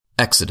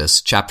Exodus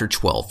chapter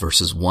 12,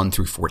 verses 1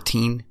 through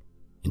 14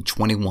 and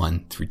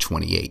 21 through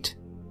 28.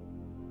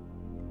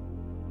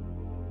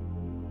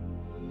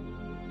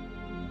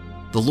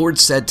 The Lord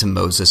said to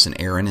Moses and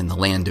Aaron in the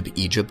land of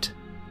Egypt,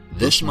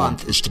 "This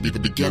month is to be the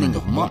beginning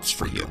of months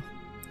for you.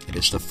 It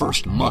is the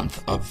first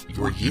month of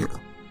your year.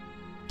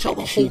 Tell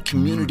the whole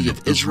community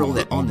of Israel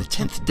that on the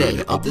 10th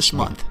day of this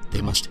month they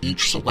must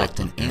each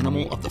select an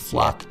animal of the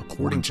flock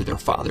according to their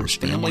fathers'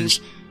 families,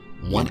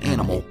 one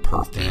animal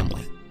per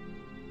family.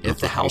 If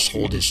the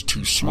household is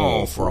too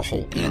small for a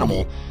whole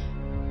animal,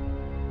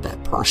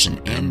 that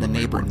person and the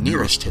neighbor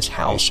nearest his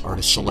house are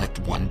to select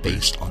one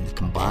based on the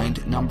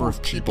combined number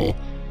of people.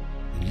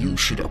 You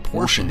should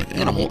apportion the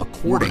animal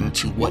according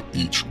to what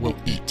each will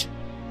eat.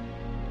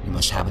 You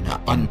must have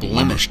an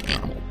unblemished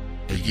animal,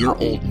 a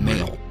year-old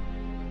male.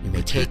 You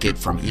may take it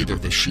from either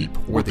the sheep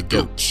or the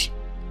goats.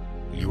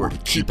 You are to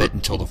keep it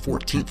until the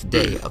 14th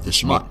day of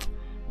this month.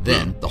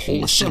 Then the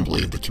whole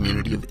assembly of the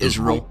community of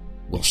Israel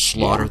will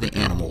slaughter the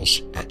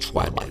animals at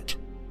twilight.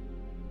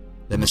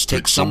 They must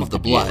take some of the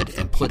blood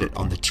and put it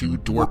on the 2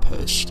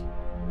 doorposts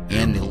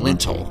and the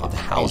lintel of the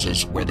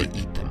houses where they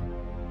eat them.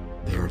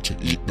 They are to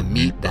eat the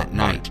meat that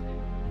night.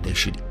 They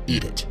should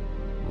eat it,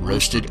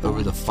 roasted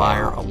over the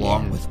fire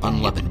along with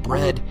unleavened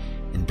bread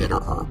and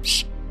bitter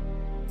herbs.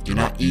 Do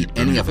not eat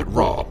any of it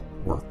raw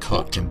or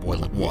cooked in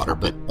boiling water,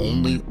 but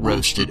only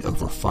roasted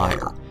over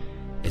fire,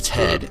 its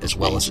head as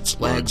well as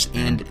its legs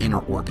and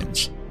inner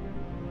organs.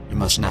 You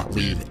must not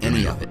leave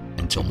any of it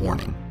until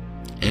morning.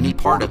 Any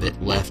part of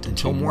it left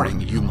until morning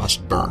you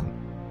must burn.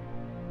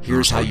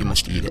 Here's how you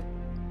must eat it.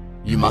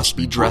 You must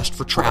be dressed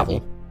for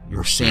travel,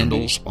 your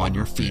sandals on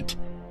your feet,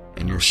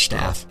 and your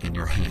staff in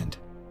your hand.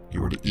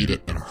 You are to eat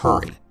it in a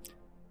hurry.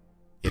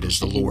 It is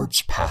the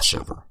Lord's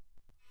Passover.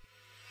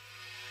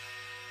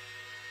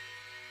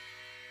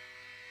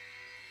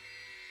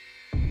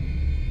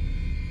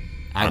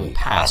 I will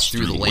pass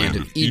through the land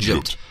of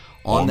Egypt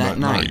on that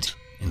night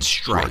and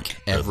strike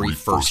every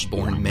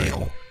firstborn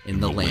male in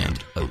the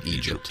land of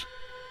Egypt,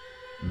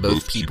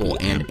 both people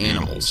and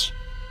animals.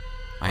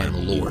 I am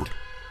the Lord.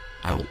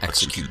 I will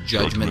execute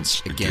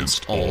judgments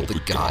against all the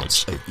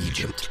gods of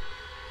Egypt.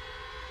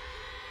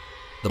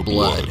 The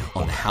blood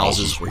on the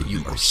houses where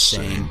you are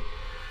staying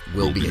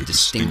will be a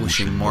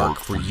distinguishing mark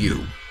for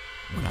you.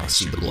 When I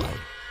see the blood,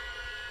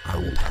 I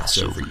will pass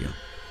over you.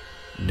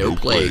 No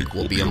plague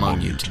will be among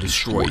you to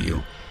destroy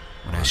you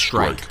when I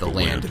strike the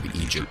land of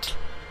Egypt.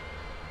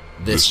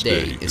 This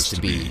day is to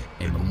be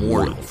a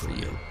memorial for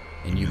you,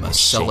 and you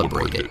must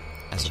celebrate it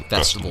as a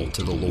festival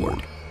to the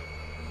Lord.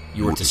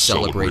 You are to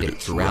celebrate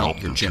it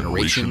throughout your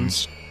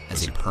generations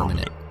as a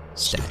permanent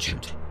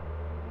statute."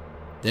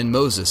 Then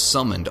Moses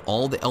summoned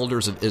all the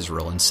elders of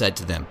Israel and said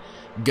to them,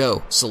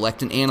 "Go,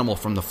 select an animal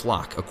from the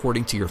flock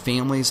according to your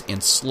families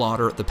and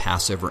slaughter the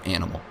Passover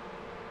animal.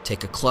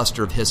 Take a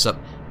cluster of hyssop,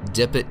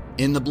 dip it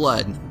in the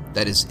blood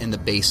that is in the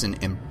basin,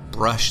 and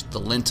brush the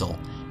lintel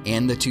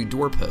and the 2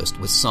 doorposts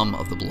with some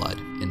of the blood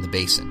in the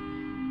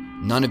basin.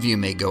 None of you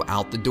may go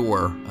out the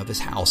door of his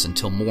house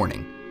until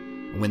morning.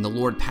 When the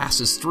Lord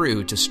passes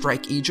through to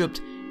strike Egypt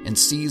and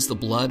sees the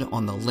blood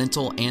on the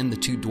lintel and the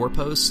 2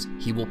 doorposts,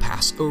 he will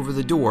pass over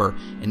the door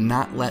and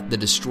not let the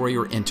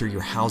destroyer enter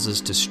your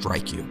houses to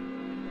strike you.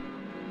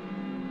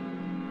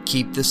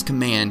 Keep this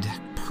command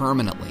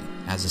permanently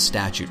as a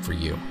statute for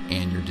you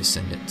and your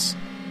descendants.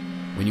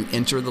 When you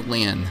enter the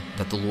land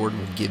that the Lord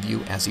will give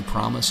you as he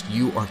promised,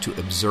 you are to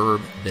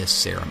observe this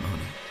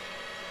ceremony.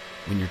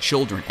 When your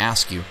children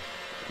ask you,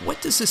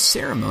 'What does this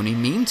ceremony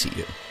mean to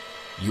you?'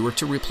 you are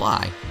to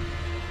reply,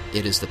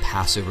 'It is the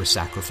Passover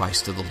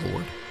sacrifice to the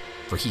Lord,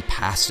 for he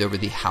passed over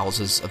the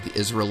houses of the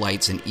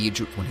Israelites in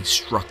Egypt when he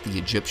struck the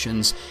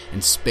Egyptians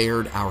and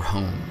spared our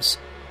homes.'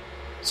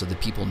 So the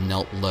people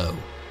knelt low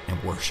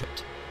and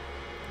worshipped.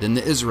 Then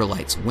the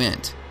Israelites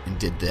went and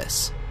did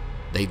this.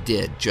 They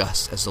did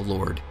just as the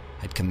Lord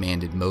had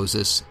commanded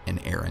Moses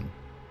and Aaron.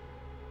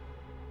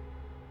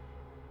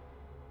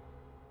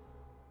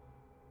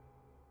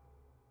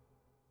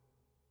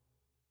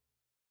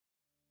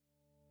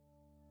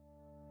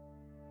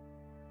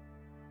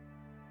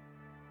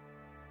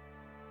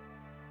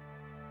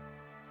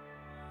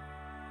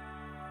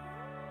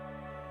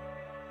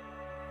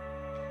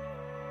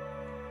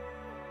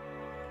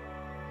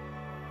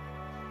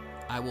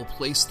 I will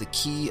place the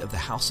key of the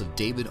house of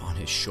David on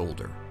his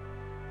shoulder.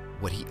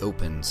 What he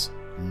opens,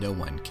 no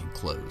one can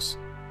close.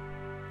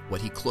 What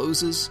he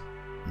closes,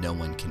 no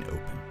one can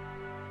open."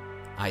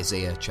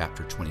 Isaiah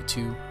chapter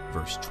 22,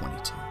 verse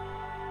 22.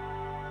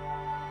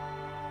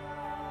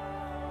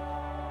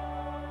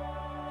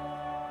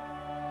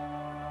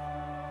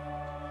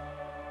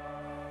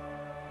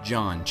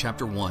 John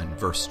chapter 1,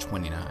 verse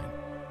 29.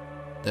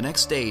 The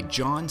next day,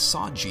 John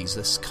saw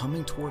Jesus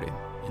coming toward him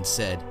and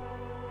said,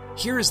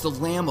 "Here is the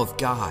Lamb of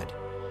God,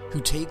 who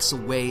takes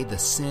away the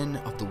sin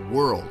of the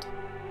world."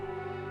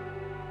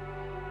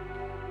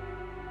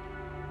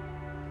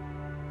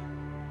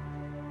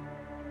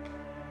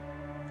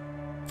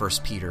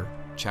 First Peter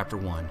chapter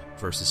 1,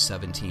 verses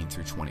 17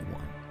 through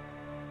 21.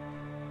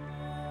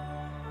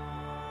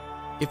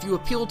 If you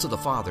appeal to the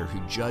Father who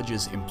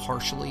judges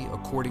impartially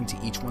according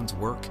to each one's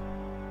work,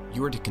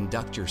 you are to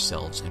conduct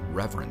yourselves in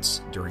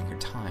reverence during your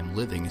time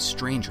living as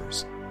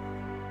strangers.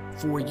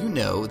 For you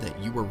know that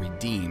you were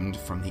redeemed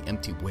from the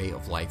empty way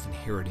of life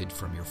inherited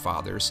from your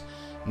fathers,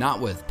 not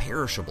with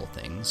perishable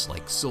things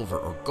like silver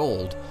or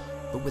gold,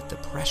 but with the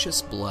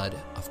precious blood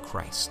of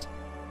Christ,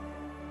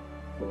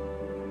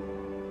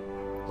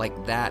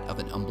 like that of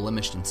an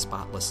unblemished and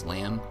spotless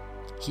lamb.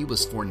 He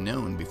was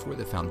foreknown before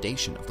the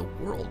foundation of the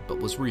world, but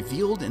was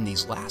revealed in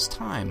these last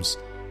times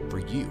for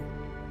you.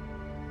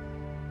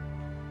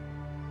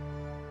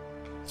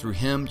 Through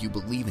him you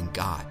believe in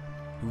God,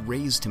 who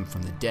raised him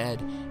from the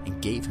dead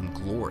and gave him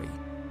glory,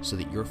 so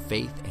that your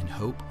faith and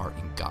hope are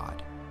in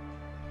God.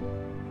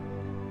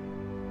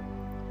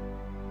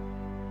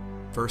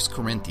 1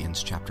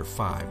 Corinthians chapter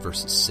 5,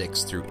 verses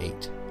 6 through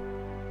 8.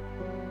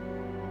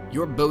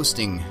 Your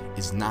boasting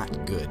is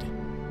not good.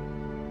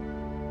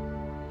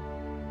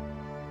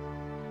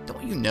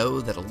 Don't you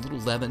know that a little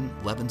leaven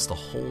leavens the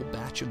whole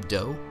batch of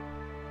dough?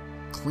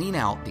 Clean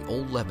out the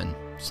old leaven,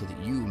 so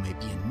that you may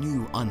be a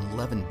new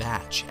unleavened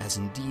batch, as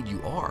indeed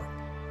you are.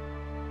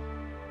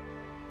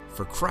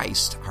 For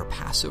Christ, our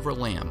Passover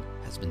lamb,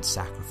 has been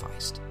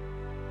sacrificed.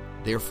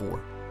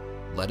 Therefore,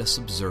 let us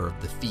observe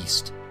the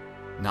feast,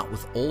 not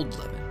with old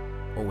leaven,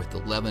 or with the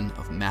leaven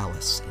of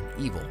malice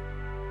and evil,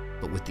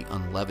 but with the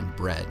unleavened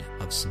bread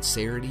of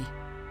sincerity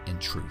and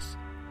truth.